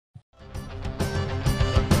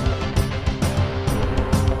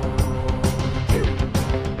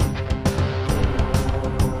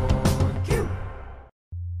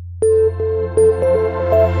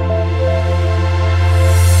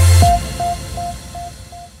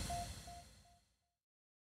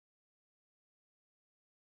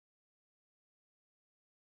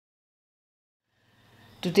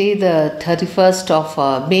Today, the 31st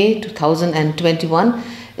of May 2021,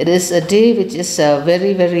 it is a day which is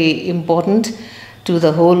very, very important to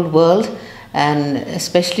the whole world and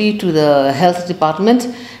especially to the health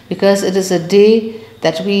department, because it is a day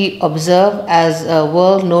that we observe as a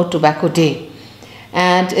World No Tobacco Day.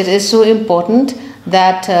 And it is so important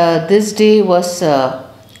that this day was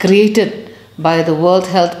created by the World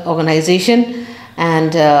Health Organization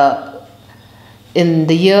and in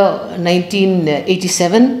the year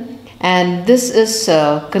 1987, and this is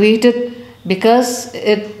created because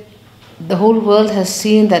the whole world has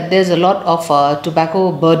seen that there's a lot of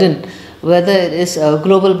tobacco burden, whether it is a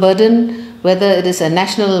global burden, whether it is a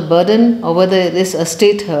national burden, or whether it is a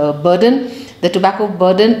state burden. The tobacco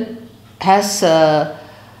burden has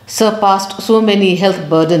surpassed so many health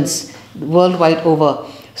burdens worldwide over.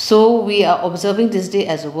 So we are observing this day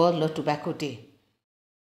as a World No Tobacco Day.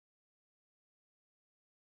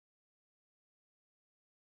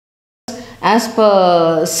 As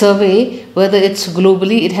per survey, whether it's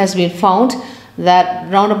globally, it has been found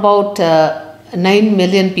that round about 9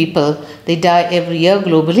 million people, they die every year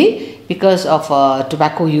globally because of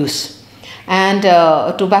tobacco use. And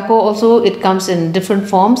tobacco also, it comes in different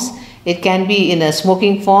forms. It can be in a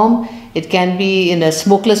smoking form, it can be in a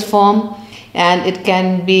smokeless form, and it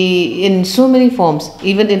can be in so many forms,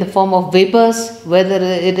 even in the form of vapors, whether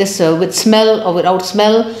it is with smell or without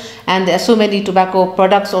smell. And there are so many tobacco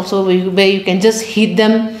products also where you can just heat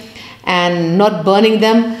them and not burning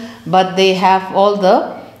them, but they have all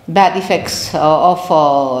the bad effects of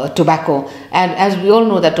tobacco. And as we all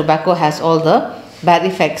know that tobacco has all the bad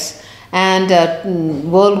effects. And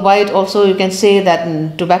worldwide also you can say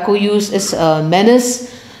that tobacco use is a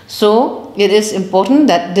menace. So it is important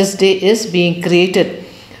that this day is being created.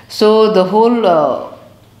 So the whole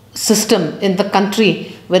system in the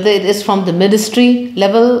country, whether it is from the ministry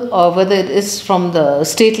level or whether it is from the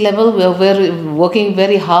state level, we are working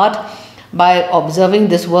very hard by observing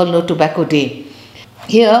this World No Tobacco Day.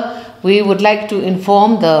 Here we would like to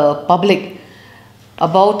inform the public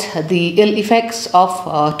about the ill effects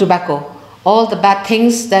of tobacco, all the bad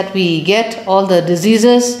things that we get, all the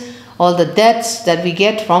diseases, all the deaths that we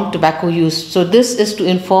get from tobacco use. So this is to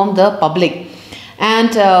inform the public. And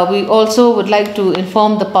we also would like to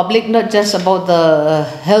inform the public not just about the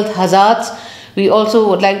health hazards, we also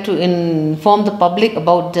would like to inform the public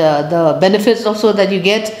about the benefits also that you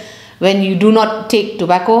get when you do not take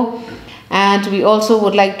tobacco. And we also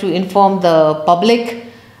would like to inform the public,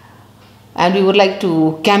 and we would like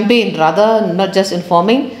to campaign rather, not just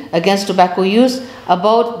informing, against tobacco use,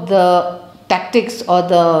 about the tactics or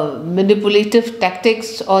the manipulative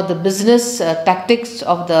tactics or the business tactics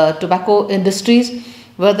of the tobacco industries,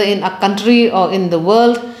 whether in a country or in the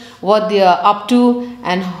world, what they are up to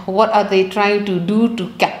and what are they trying to do to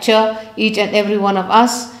capture each and every one of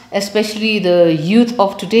us, especially the youth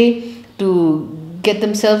of today, to get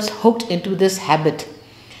themselves hooked into this habit.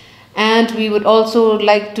 And we would also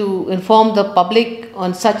like to inform the public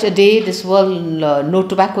on such a day, this World No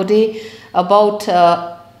Tobacco Day, about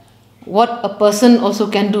what a person also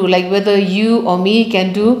can do, like whether you or me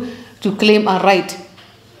can do to claim our right.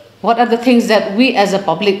 What are the things that we as a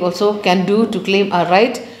public also can do to claim our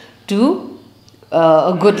right to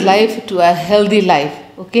a good life, to a healthy life,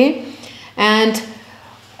 okay? And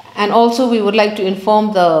also we would like to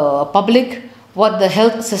inform the public what the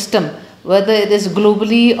health system, whether it is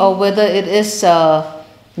globally or whether it is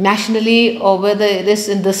nationally or whether it is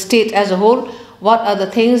in the state as a whole, what are the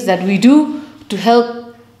things that we do to help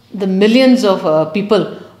the millions of people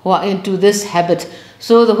who are into this habit.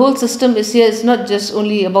 So the whole system is here. It's not just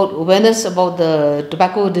only about awareness about the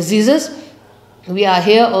tobacco diseases. We are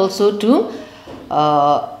here also to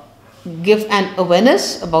give an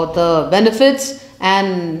awareness about the benefits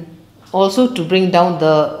and also to bring down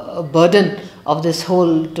the burden of this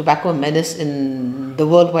whole tobacco menace in the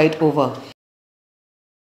worldwide over.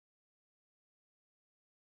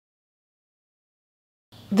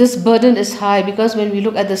 This burden is high because when we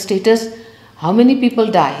look at the status, how many people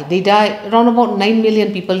die? They die, around about 9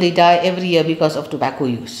 million people, they die every year because of tobacco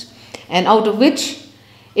use. And out of which,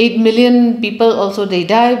 8 million people also they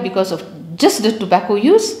die because of just the tobacco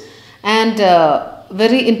use. And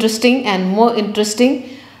very interesting and more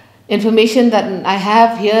interesting information that I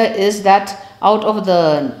have here is that out of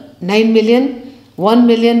the 9 million, 1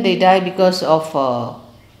 million they die because of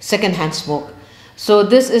second-hand smoke. So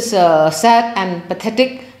this is sad and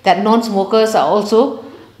pathetic that non-smokers are also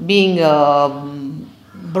being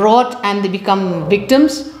brought and they become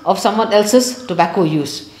victims of someone else's tobacco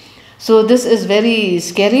use. So this is very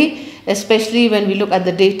scary, especially when we look at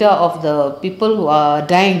the data of the people who are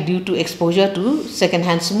dying due to exposure to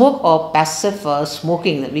secondhand smoke or passive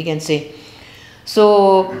smoking, that we can say.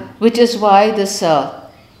 So, which is why this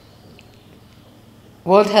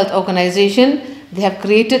World Health Organization, they have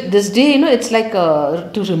created this day, it's like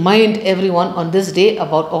to remind everyone on this day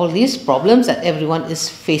about all these problems that everyone is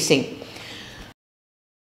facing.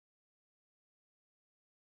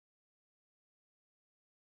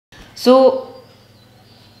 So,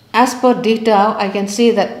 as per data, I can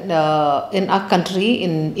say that in our country,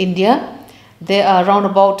 in India, there are around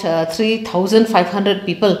about 3,500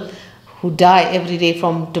 people who die every day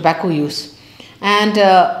from tobacco use.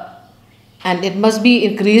 And it must be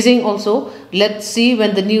increasing also. Let's see,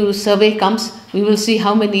 when the new survey comes, we will see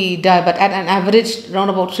how many die. But at an average, around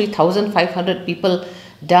about 3,500 people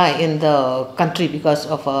die in the country because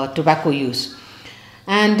of tobacco use.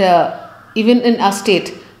 And even in our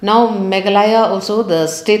state, now Meghalaya also, the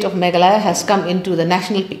state of Meghalaya has come into the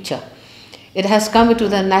national picture. It has come into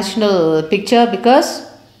the national picture because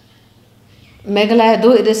Meghalaya,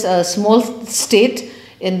 though it is a small state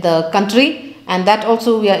in the country, and that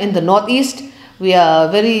also we are in the northeast, we are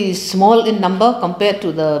very small in number compared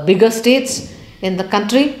to the bigger states in the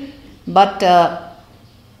country, but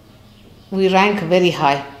we rank very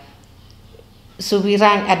high. So we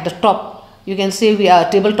rank at the top. You can say we are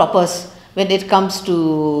table toppers when it comes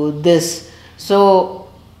to this. So,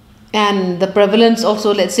 and the prevalence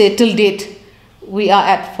also, let's say till date, we are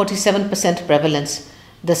at 47% prevalence,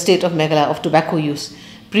 the state of Meghalaya, of tobacco use.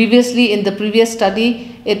 Previously, in the previous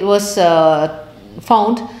study, it was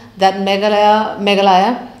found that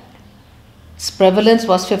Meghalaya's prevalence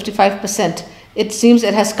was 55%. It seems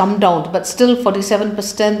it has come down, but still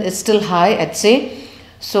 47% is still high, I'd say.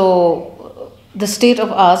 So the state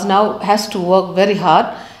of ours now has to work very hard,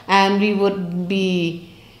 and we would be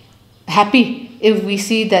happy if we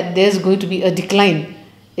see that there's going to be a decline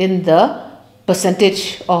in the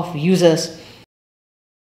percentage of users.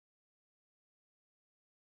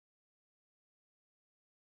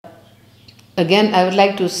 Again, I would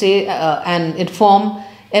like to say and inform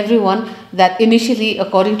everyone that initially,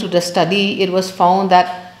 according to the study, it was found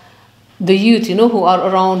that the youth, who are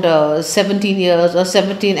around 17 years or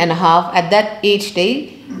 17 and a half, at that age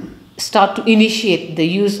they start to initiate the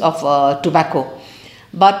use of tobacco.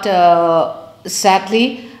 But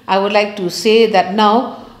sadly, I would like to say that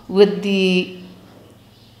now, with the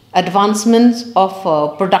advancements of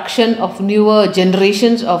production of newer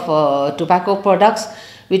generations of tobacco products,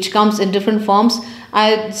 which comes in different forms,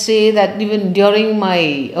 I'd say that even during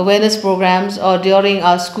my awareness programs or during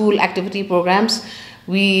our school activity programs,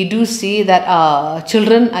 we do see that our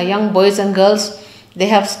children, our young boys and girls, they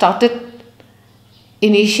have started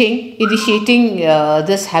initiating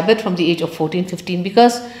this habit from the age of 14, 15,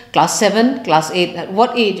 because class 7, class 8, at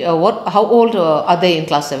what age, how old are they in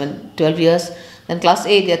class 7? 12 years. Then class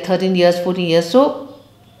 8, they are 13 years, 14 years. So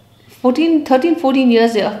 13, 14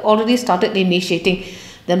 years, they have already started initiating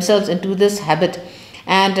themselves into this habit.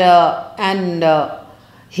 And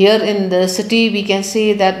here in the city, we can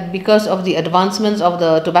say that because of the advancements of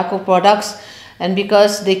the tobacco products, and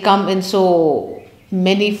because they come in so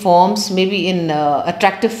many forms, maybe in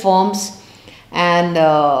attractive forms, and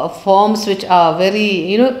forms which are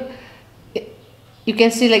very, you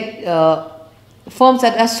can see like forms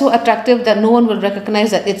that are so attractive that no one will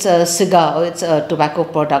recognize that it's a cigar or it's a tobacco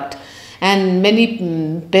product. And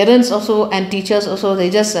many parents also and teachers also,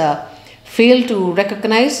 they just fail to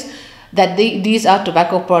recognize that these are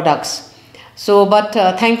tobacco products. So, but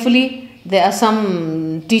thankfully, there are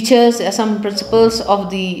some teachers, there are some principals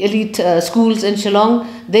of the elite schools in Shillong.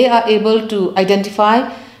 They are able to identify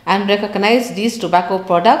and recognize these tobacco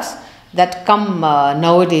products that come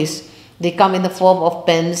nowadays. They come in the form of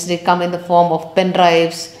pens, they come in the form of pen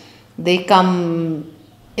drives, they come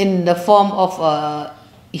in the form of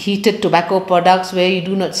heated tobacco products where you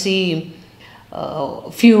do not see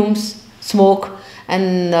fumes, smoke,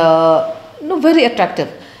 and very attractive.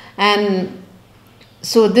 And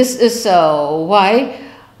so this is why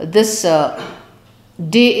this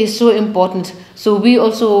day is so important. So we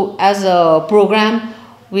also, as a program,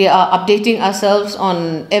 we are updating ourselves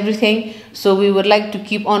on everything. So we would like to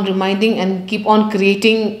keep on reminding and keep on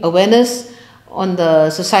creating awareness on the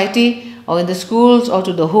society or in the schools or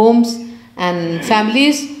to the homes and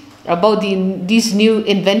families about these new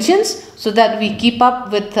inventions, so that we keep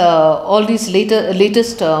up with all these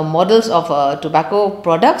latest models of tobacco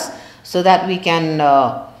products, so that we can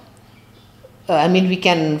we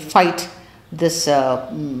can fight this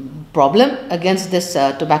problem against this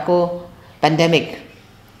tobacco pandemic.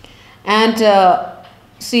 And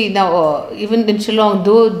see, now even in Shillong,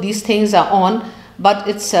 though these things are on, But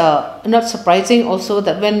it's not surprising also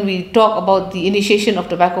that when we talk about the initiation of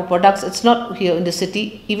tobacco products, it's not here in the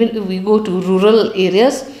city. Even if we go to rural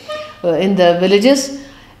areas, in the villages,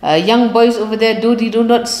 young boys over there they do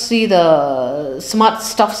not see the smart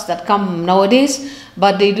stuffs that come nowadays,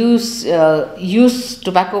 but they do use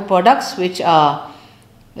tobacco products which are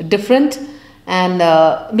different, and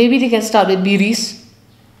maybe they can start with biris.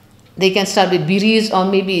 They can start with biris, or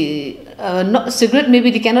maybe not cigarette. Maybe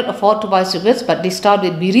they cannot afford to buy cigarettes, but they start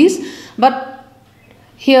with biris. But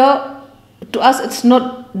here, to us, it's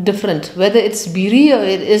not different whether it's biri or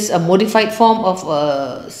it is a modified form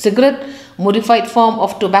of cigarette, modified form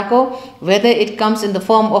of tobacco, whether it comes in the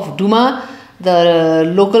form of duma, the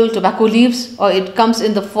local tobacco leaves, or it comes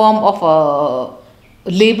in the form of a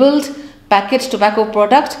labeled packaged tobacco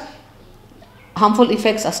product. Harmful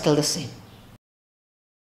effects are still the same.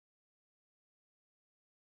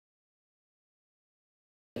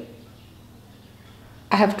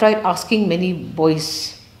 I have tried asking many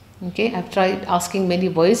boys, okay, I've tried asking many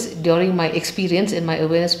boys during my experience in my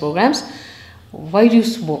awareness programs, why do you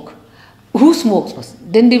smoke? Who smokes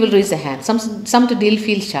first? Then they will raise their hand. Some today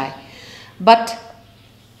feel shy. But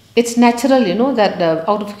it's natural, you know, that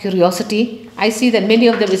out of curiosity, I see that many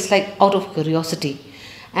of them it's like out of curiosity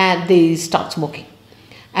and they start smoking.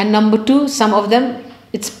 And number two, some of them,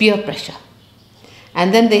 it's peer pressure.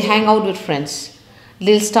 And then they hang out with friends.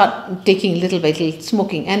 They'll start taking little by little,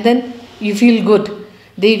 smoking, and then you feel good.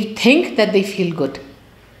 They think that they feel good.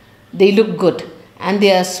 They look good and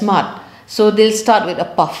they are smart. So they'll start with a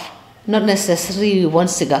puff, not necessarily one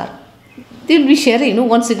cigar. They'll be sharing, you know,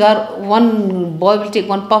 one cigar, one boy will take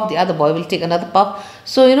one puff, the other boy will take another puff.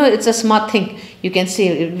 So, you know, it's a smart thing, you can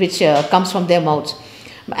say, which comes from their mouths.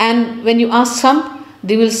 And when you ask some,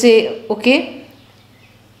 they will say, okay,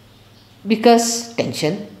 because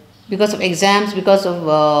tension, because of exams, because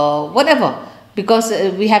of whatever, because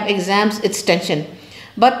we have exams, it's tension.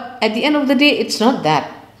 But at the end of the day, it's not that.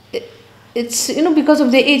 It's, you know, because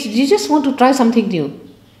of their age, you just want to try something new.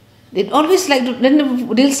 They always like to,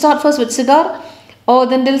 then they'll start first with cigar, or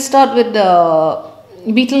then they'll start with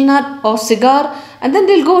betel nut or cigar, and then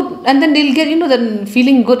they'll go, and then they'll get, you know, the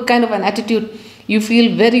feeling good kind of an attitude. You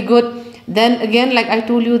feel very good. Then again, like I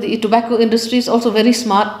told you, the tobacco industry is also very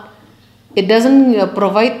smart. It doesn't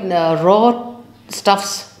provide raw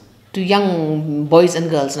stuffs to young boys and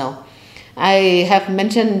girls now. I have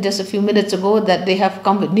mentioned just a few minutes ago that they have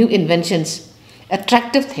come with new inventions,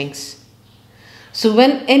 attractive things. So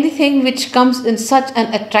when anything which comes in such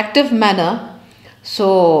an attractive manner,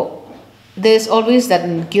 so there's always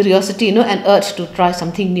that curiosity, you know, an urge to try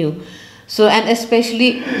something new. So, and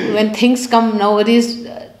especially when things come nowadays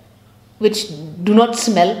which do not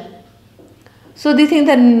smell, so they think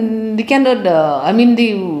that they cannot,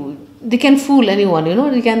 they can fool anyone, you know,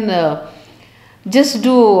 they can just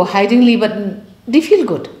do hidingly, but they feel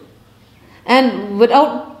good. And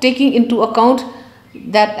without taking into account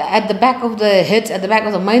that at the back of the heads, at the back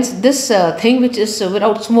of the minds, this thing which is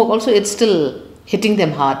without smoke also, it's still hitting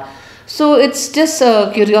them hard. So it's just a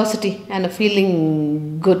curiosity and a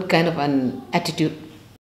feeling good kind of an attitude.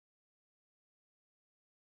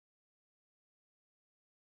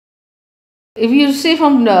 If you say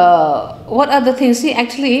from what are the things, see,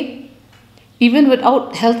 actually, even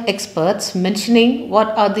without health experts mentioning what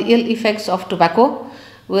are the ill effects of tobacco,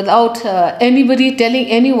 without anybody telling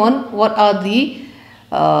anyone what are the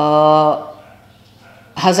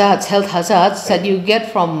hazards, health hazards that you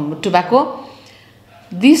get from tobacco,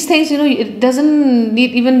 these things, you know, it doesn't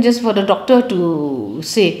need even just for the doctor to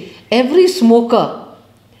say. Every smoker,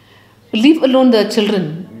 leave alone the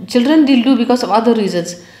children. Children they'll do because of other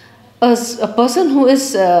reasons. As a person who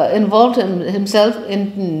is involved himself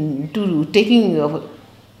into taking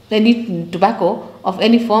any tobacco of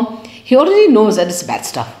any form, he already knows that it's bad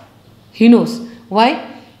stuff. He knows.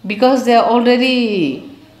 Why? Because there are already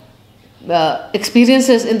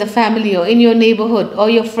experiences in the family or in your neighborhood or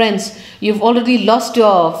your friends. You've already lost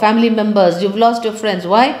your family members. You've lost your friends.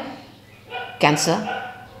 Why? Cancer.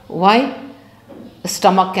 Why?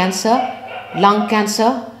 Stomach cancer, lung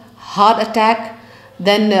cancer, heart attack.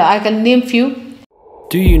 Then I can name few.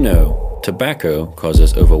 Do you know tobacco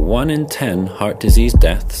causes over 1 in 10 heart disease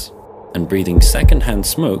deaths, and breathing secondhand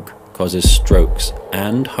smoke causes strokes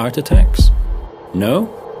and heart attacks? No?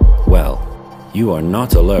 Well, you are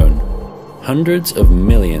not alone. Hundreds of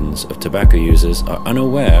millions of tobacco users are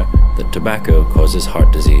unaware that tobacco causes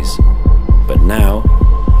heart disease. But now,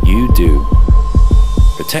 you do.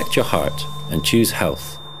 Protect your heart and choose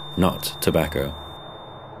health, not tobacco.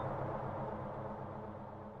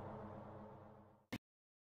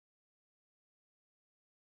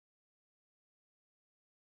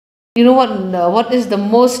 You know what is the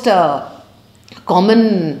most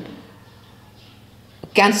common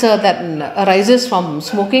cancer that arises from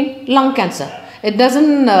smoking? Lung cancer. It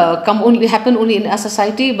doesn't happen only in our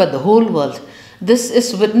society, but the whole world. This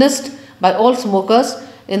is witnessed by all smokers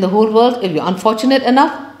in the whole world. If you're unfortunate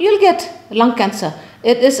enough, you'll get lung cancer.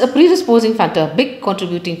 It is a predisposing factor, big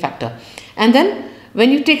contributing factor. And then when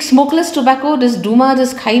you take smokeless tobacco, this duma,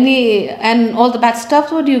 this khaini and all the bad stuff,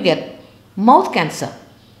 what do you get? Mouth cancer,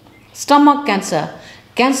 stomach cancer,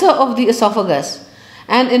 cancer of the esophagus.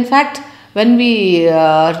 And in fact, when we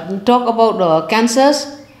talk about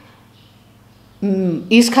cancers,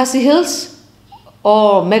 East Khasi Hills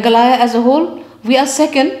or Meghalaya as a whole, we are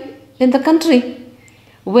second in the country,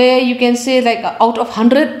 where you can say like out of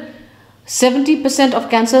 100, 70% of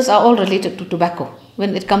cancers are all related to tobacco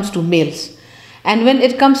when it comes to males. And when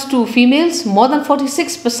it comes to females, more than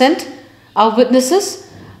 46% are witnesses,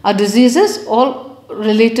 are diseases all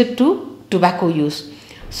related to tobacco use.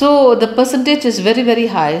 So the percentage is very, very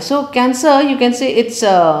high. So cancer, you can say it's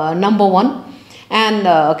number one, and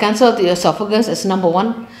cancer of the esophagus is number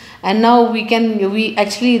one. And now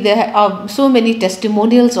there are so many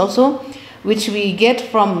testimonials also which we get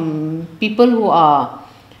from people who are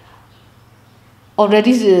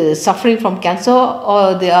already suffering from cancer,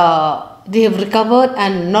 or they have recovered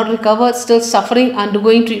and not recovered, still suffering,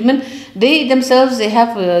 undergoing treatment. They themselves, we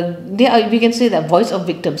can say the voice of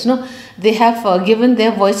victims. No, they have given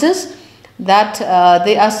their voices that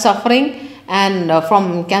they are suffering and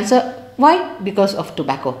from cancer. Why? Because of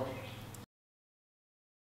tobacco.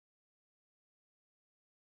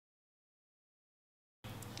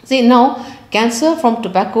 See, now cancer from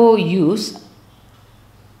tobacco use,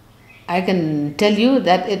 I can tell you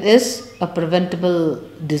that it is a preventable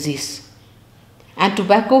disease. And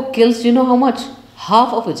tobacco kills, you know how much?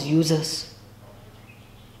 Half of its users.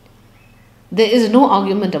 There is no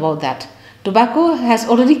argument about that. Tobacco has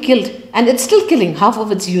already killed, and it's still killing half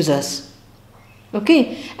of its users.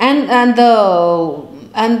 Okay, and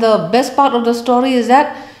the best part of the story is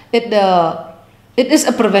that it is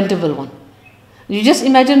a preventable one. You just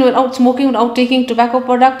imagine, without smoking, without taking tobacco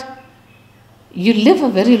product, you live a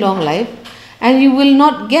very long life, and you will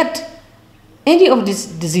not get any of these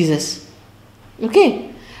diseases.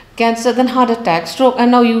 Okay, cancer, then heart attack, stroke, and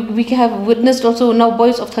now we have witnessed also now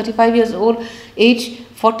boys of 35 years old, age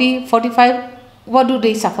 40, 45, what do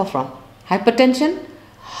they suffer from? Hypertension,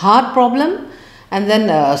 heart problem, and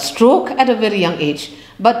then stroke at a very young age.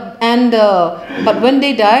 But when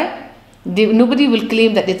they die, nobody will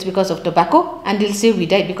claim that it's because of tobacco, and they'll say we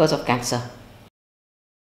died because of cancer.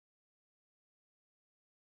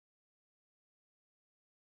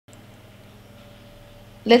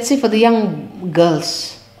 Let's say for the young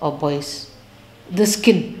girls or boys, the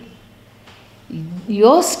skin.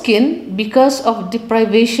 Your skin, because of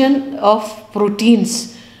deprivation of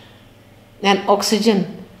proteins and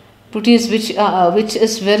oxygen, proteins which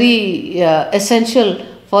is very essential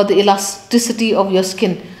for the elasticity of your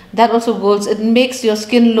skin, that also goes, it makes your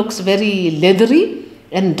skin looks very leathery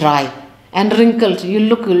and dry and wrinkled. You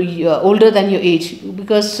look older than your age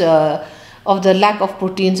because of the lack of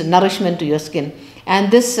proteins and nourishment to your skin.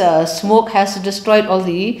 And this smoke has destroyed all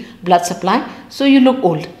the blood supply, so you look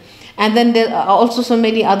old. And then there are also so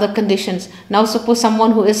many other conditions. Now suppose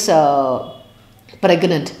someone who is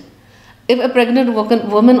pregnant. If a pregnant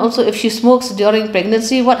woman also, if she smokes during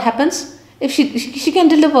pregnancy, what happens? If she can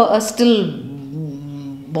deliver a stillborn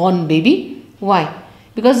baby. Why?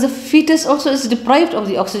 Because the fetus also is deprived of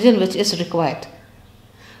the oxygen which is required.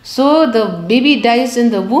 So the baby dies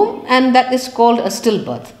in the womb, and that is called a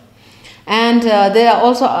stillbirth. And there are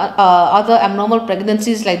also other abnormal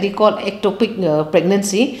pregnancies, like they call ectopic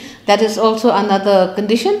pregnancy. That is also another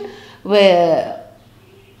condition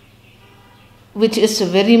which is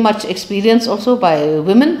very much experienced also by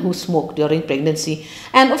women who smoke during pregnancy.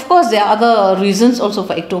 And of course there are other reasons also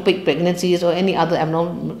for ectopic pregnancies or any other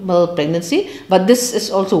abnormal pregnancy, but this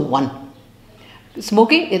is also one.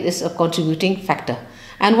 Smoking, it is a contributing factor.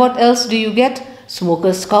 And what else do you get?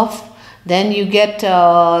 Smoker's cough. Then you get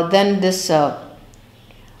a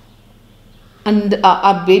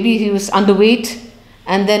baby who is underweight,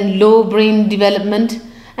 and then low brain development,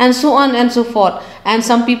 and so on and so forth. And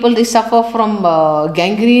some people, they suffer from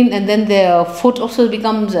gangrene, and then their foot also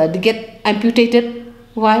becomes, they get amputated.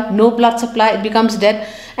 Why? No blood supply, it becomes dead.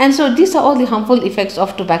 And so these are all the harmful effects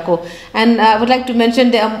of tobacco. And I would like to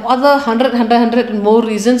mention there are other 100 more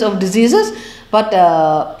reasons of diseases, but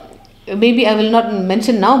maybe I will not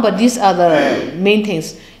mention now, but these are the main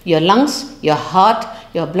things. Your lungs, your heart,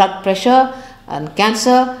 your blood pressure, and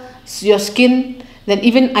cancer, your skin, then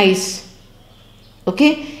even eyes.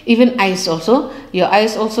 Okay, even eyes also. Your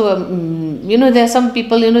eyes also, there are some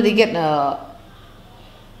people, they get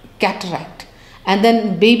cataract. And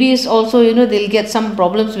then babies also, they'll get some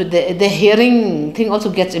problems with the hearing thing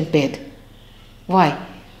also gets impaired. Why?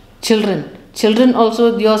 Children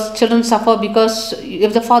also, your children suffer because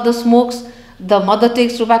if the father smokes, the mother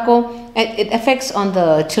takes tobacco, and it affects on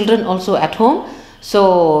the children also at home.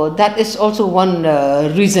 So that is also one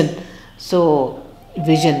reason. So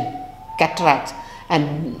vision, cataract,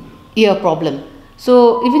 and ear problem.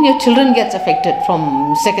 So even your children gets affected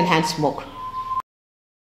from second-hand smoke.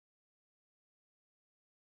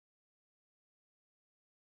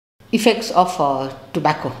 Effects of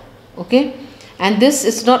tobacco. Okay, and this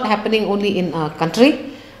is not happening only in our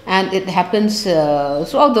country, and it happens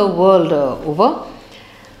throughout the world over.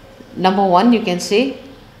 Number one, you can say,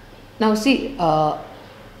 now see,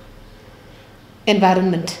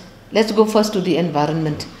 environment. Let's go first to the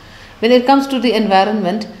environment. When it comes to the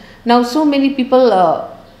environment, now so many people, so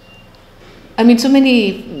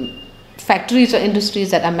many factories or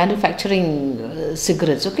industries that are manufacturing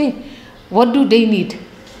cigarettes, okay, what do they need?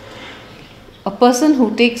 A person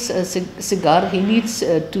who takes a cigar, he needs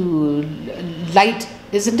to light,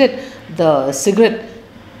 isn't it, the cigarette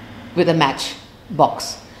with a match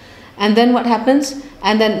box. And then what happens?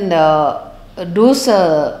 And then those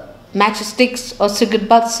matchsticks or cigarette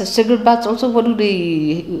butts also, what do?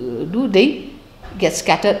 They get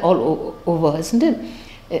scattered all over, isn't it?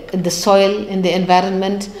 In the soil, in the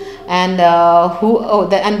environment. And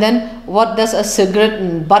and then what does a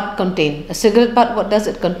cigarette butt contain? A cigarette butt, what does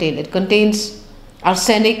it contain? It contains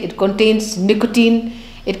arsenic, it contains nicotine,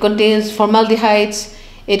 it contains formaldehydes,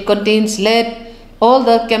 it contains lead, all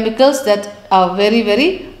the chemicals that are very,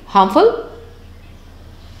 very harmful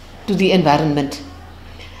to the environment.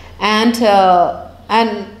 And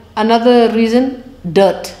another reason,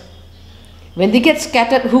 dirt. When they get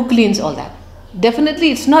scattered, who cleans all that?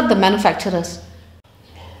 Definitely it's not the manufacturers.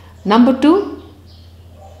 Number two,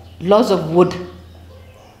 loss of wood.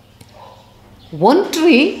 One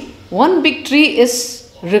big tree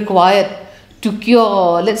is required to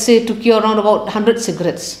cure, let's say, around about 100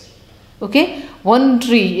 cigarettes. Okay, one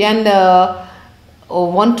tree, and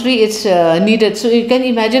one tree is needed. So you can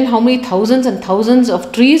imagine how many thousands and thousands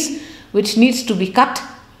of trees which needs to be cut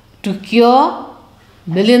to cure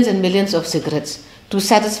millions and millions of cigarettes to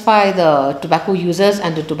satisfy the tobacco users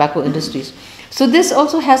and the tobacco industries. So this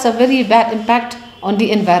also has a very bad impact on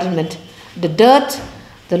the environment. The dirt,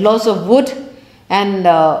 the loss of wood, and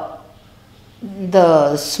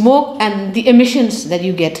the smoke and the emissions that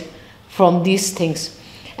you get from these things.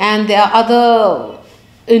 And there are other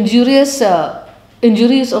injuries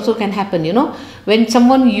also can happen, when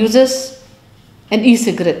someone uses an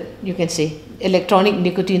e-cigarette, you can say, electronic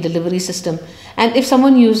nicotine delivery system. And if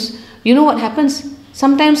someone what happens?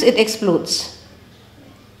 Sometimes it explodes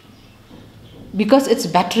because it's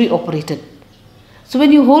battery operated. So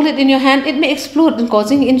when you hold it in your hand, it may explode and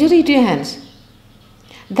causing injury to your hands.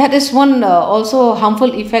 That is one also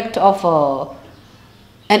harmful effect of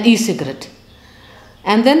an e-cigarette.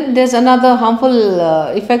 And then there's another harmful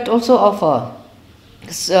effect also of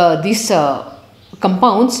these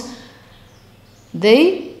compounds.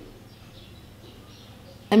 They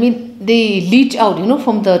leach out,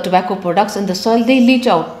 from the tobacco products in the soil, they leach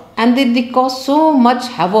out, and they cause so much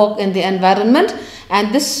havoc in the environment,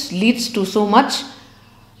 and this leads to so much,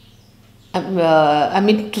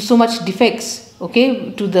 to so much defects,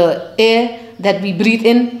 okay, to the air that we breathe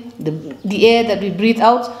in, the air that we breathe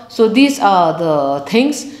out. So these are the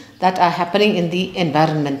things that are happening in the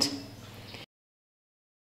environment.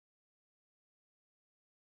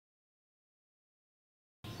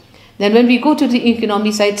 Then when we go to the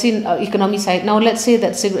economy side, now let's say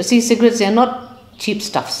that cigarettes, they are not cheap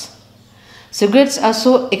stuffs. Cigarettes are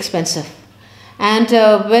so expensive. And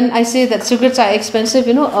when I say that cigarettes are expensive,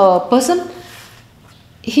 a person,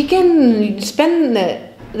 he can spend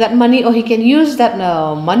that money, or he can use that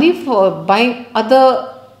money for buying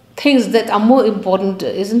other things that are more important,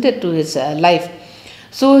 isn't it, to his life.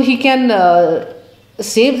 So he can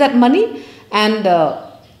save that money and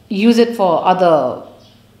use it for other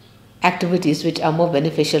activities which are more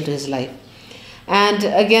beneficial to his life. And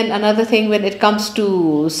again, another thing, when it comes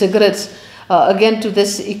to cigarettes, again to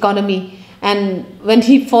this economy, and when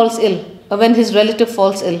he falls ill, or when his relative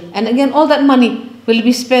falls ill, and again all that money will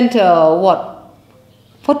be spent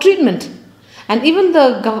for treatment. And even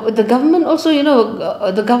the government also,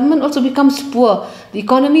 the government also becomes poor. The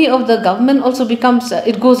economy of the government also becomes,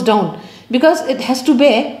 it goes down, because it has to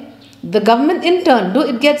bear. The government in turn, though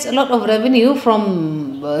it gets a lot of revenue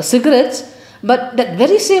from cigarettes, but that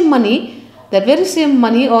very same money,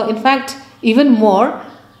 or in fact even more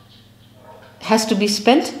has to be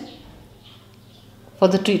spent for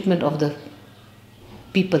the treatment of the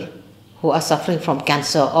people who are suffering from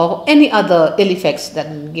cancer or any other ill effects that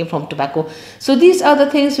came from tobacco. So these are the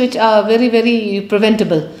things which are very, very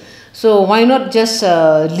preventable. So why not just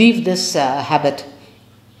leave this habit?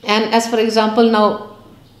 And as for example, now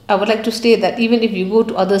I would like to state that even if you go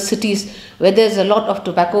to other cities where there's a lot of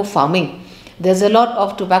tobacco farming, there's a lot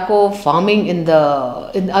of tobacco farming in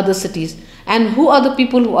other cities. And who are the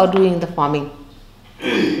people who are doing the farming?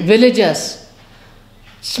 Villagers,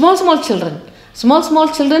 small children. Small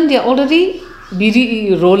children, they are already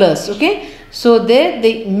bidi rollers, okay? So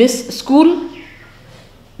they miss school.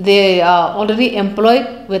 They are already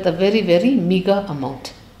employed with a very, very meager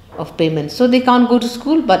amount of payment. So they can't go to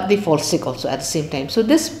school, but they fall sick also at the same time. So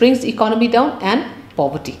this brings the economy down and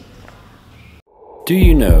poverty. Do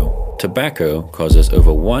you know tobacco causes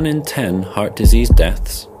over 1 in 10 heart disease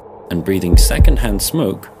deaths, and breathing secondhand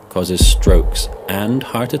smoke causes strokes and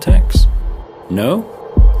heart attacks? No?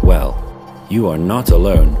 Well, you are not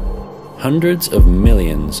alone. Hundreds of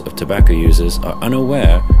millions of tobacco users are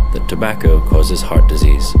unaware that tobacco causes heart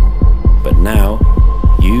disease. But now,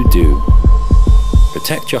 you do.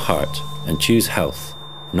 Protect your heart and choose health,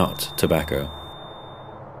 not tobacco.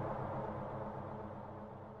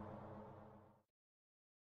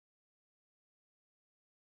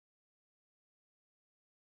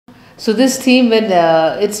 So this theme, when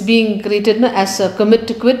it's being created as a commit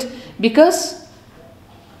to quit, because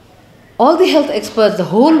all the health experts, the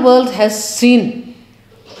whole world has seen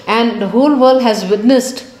and the whole world has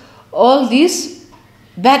witnessed all these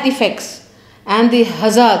bad effects and the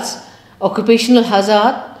hazards, occupational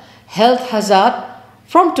hazard, health hazard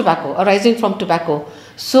from tobacco, arising from tobacco.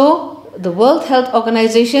 So the World Health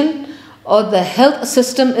Organization or the health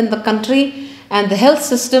system in the country and the health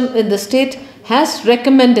system in the state has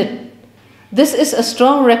recommended. This is a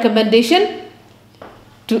strong recommendation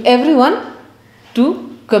to everyone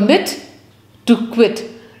to commit to quit,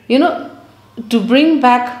 to bring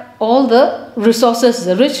back all the resources,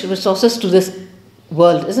 the rich resources to this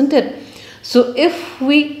world, isn't it? So if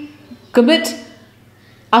we commit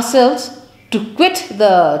ourselves to quit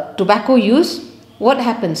the tobacco use, what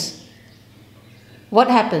happens? What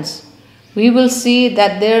happens? We will see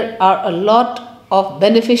that there are a lot of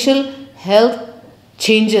beneficial health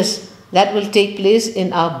changes that will take place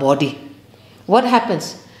in our body. What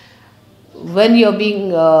happens? When you're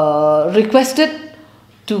being requested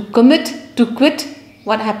to commit to quit,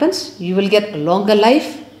 what happens? You will get a longer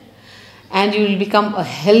life and you will become a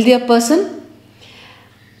healthier person.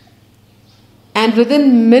 And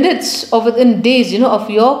within minutes or within days, of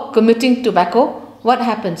your committing tobacco, what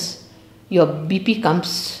happens? Your BP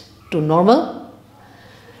comes to normal,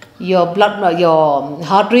 your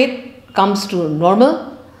heart rate comes to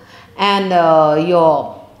normal, and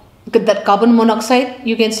that carbon monoxide,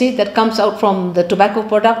 you can see, that comes out from the tobacco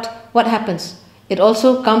product, what happens? It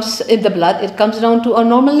also comes in the blood, it comes down to a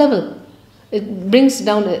normal level. It brings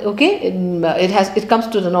down, okay, it comes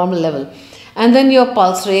to the normal level. And then your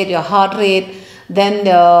pulse rate, your heart rate, then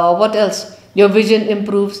what else? Your vision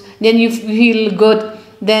improves, then you feel good,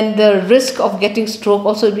 then the risk of getting stroke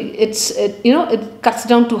also, it cuts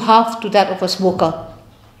down to half to that of a smoker.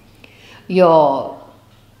 Your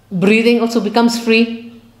breathing also becomes free.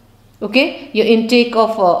 Okay, your intake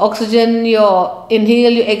of oxygen, your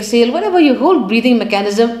inhale, your exhale, whatever, your whole breathing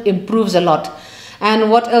mechanism improves a lot. And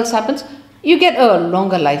what else happens? You get a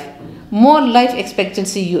longer life, more life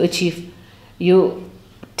expectancy you achieve. You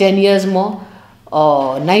 10 years more,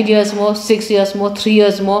 or 9 years more, 6 years more, 3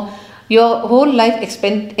 years more. Your whole life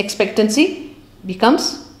expectancy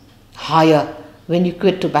becomes higher when you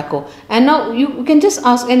quit tobacco. And now you can just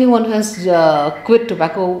ask anyone who has quit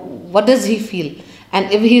tobacco, what does he feel? And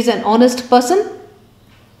if he is an honest person,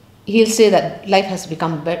 he'll say that life has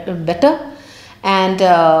become better. And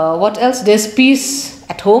what else? There's peace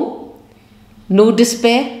at home, no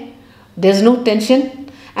despair, there's no tension.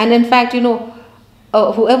 And in fact,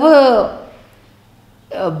 whoever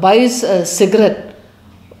buys a cigarette,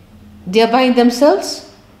 they are buying themselves.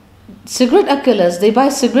 Cigarette are killers. They buy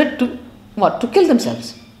cigarette to what? To kill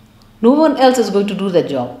themselves. No one else is going to do the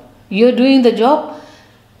job. You're doing the job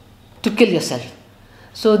to kill yourself.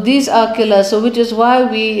 So these are killers. So which is why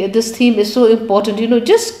this theme is so important.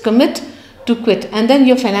 Just commit to quit, and then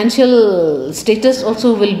your financial status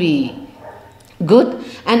also will be good.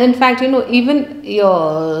 And in fact, even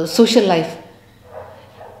your social life.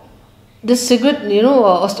 This cigarette,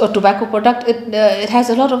 or tobacco product, it has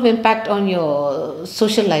a lot of impact on your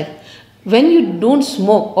social life. When you don't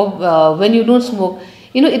smoke,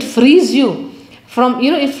 it frees you from,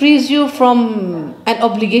 it frees you from an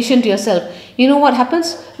obligation to yourself. You know what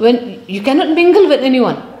happens when you cannot mingle with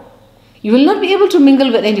anyone? You will not be able to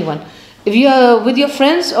mingle with anyone. If you are with your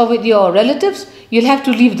friends or with your relatives, you'll have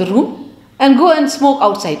to leave the room and go and smoke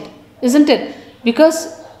outside, isn't it?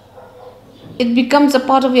 Because it becomes a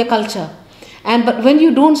part of your culture. But when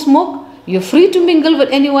you don't smoke, you're free to mingle with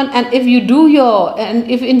anyone. And if you do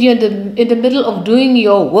if you're in the middle of doing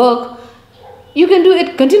your work, you can do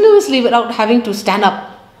it continuously without having to stand up,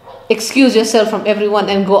 excuse yourself from everyone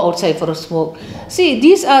and go outside for a smoke. See,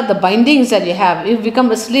 these are the bindings that you have. You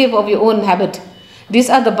become a slave of your own habit. These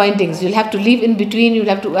are the bindings. You'll have to live in between.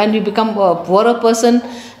 And you become a poorer person.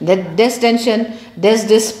 Then there's tension, there's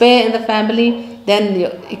despair in the family, then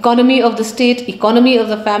the economy of the state, economy of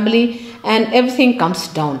the family, and everything comes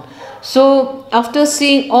down. So after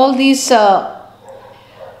seeing all these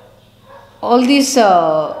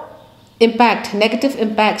negative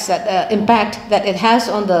impacts that it has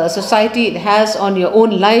on the society, it has on your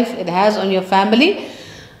own life, it has on your family,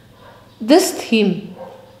 this theme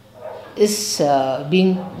is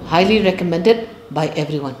being highly recommended by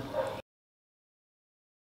everyone.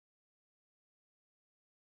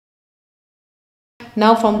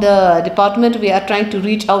 Now from the department, we are trying to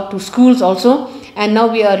reach out to schools also, and now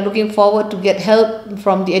we are looking forward to get help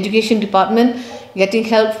from the education department, getting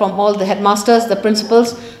help from all the headmasters, the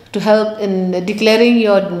principals, to help in declaring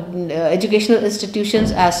your educational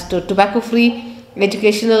institutions as tobacco-free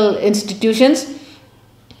educational institutions,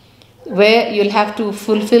 where you'll have to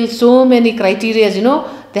fulfill so many criteria.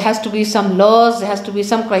 There has to be some laws, there has to be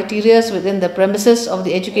some criteria within the premises of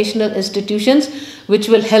the educational institutions, which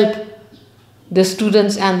will help the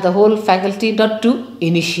students and the whole faculty not to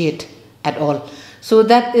initiate at all. So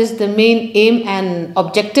that is the main aim and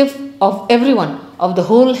objective of everyone, of the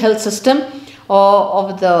whole health system, or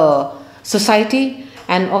of the society,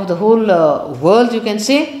 and of the whole world, you can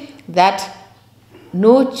say, that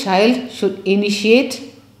no child should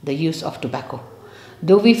initiate the use of tobacco.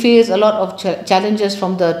 Though we face a lot of challenges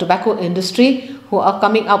from the tobacco industry, who are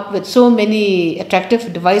coming up with so many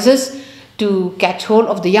attractive devices to catch hold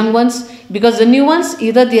of the young ones, because the new ones,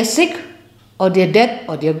 either they are sick, or they are dead,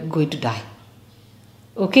 or they are going to die.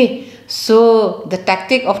 Okay, so the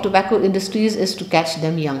tactic of tobacco industries is to catch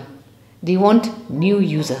them young. They want new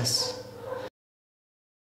users.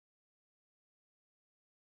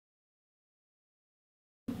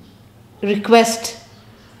 Request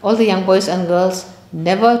all the young boys and girls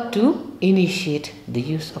never to initiate the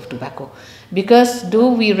use of tobacco, because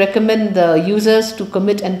though we recommend the users to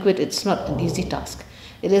commit and quit, it's not an easy task.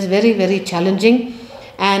 It is very, very challenging,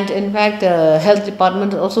 and in fact the health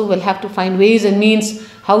department also will have to find ways and means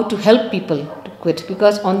how to help people to quit,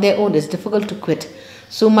 because on their own it's difficult to quit.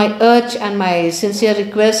 So my urge and my sincere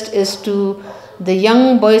request is to the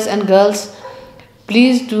young boys and girls,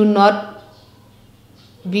 please do not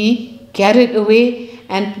be carried away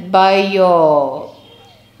and by your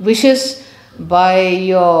wishes, by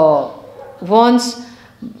your wants,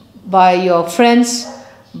 by your friends,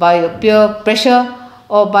 by your peer pressure,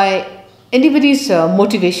 or by anybody's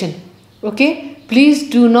motivation. Okay, please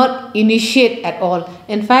do not initiate at all.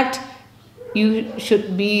 In fact, you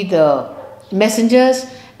should be the messengers,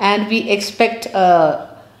 and we expect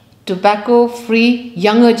a tobacco-free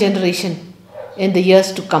younger generation in the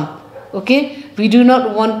years to come. Okay, we do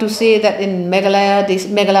not want to say that in Meghalaya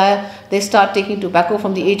they start taking tobacco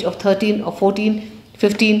from the age of 13 or 14,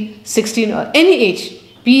 15, 16, or any age,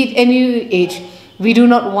 be it any age. We do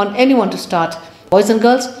not want anyone to start. Boys and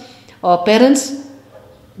girls or parents,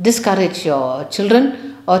 discourage your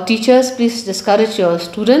children, or teachers, please discourage your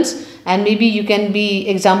students, and maybe you can be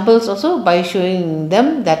examples also by showing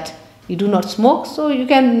them that you do not smoke, so you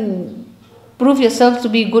can prove yourselves to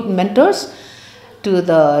be good mentors to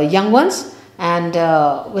the young ones, and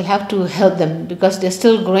we'll have to help them because they're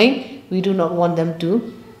still growing. We do not want them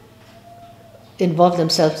to involve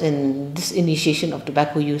themselves in this initiation of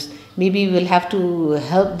tobacco use. Maybe we'll have to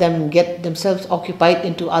help them get themselves occupied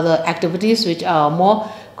into other activities which are more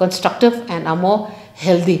constructive and are more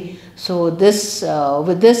healthy. So with this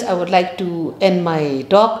I would like to end my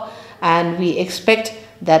talk, and we expect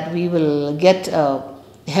that we will get a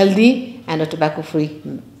healthy and a tobacco free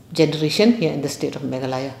generation here in the state of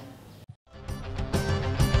Meghalaya.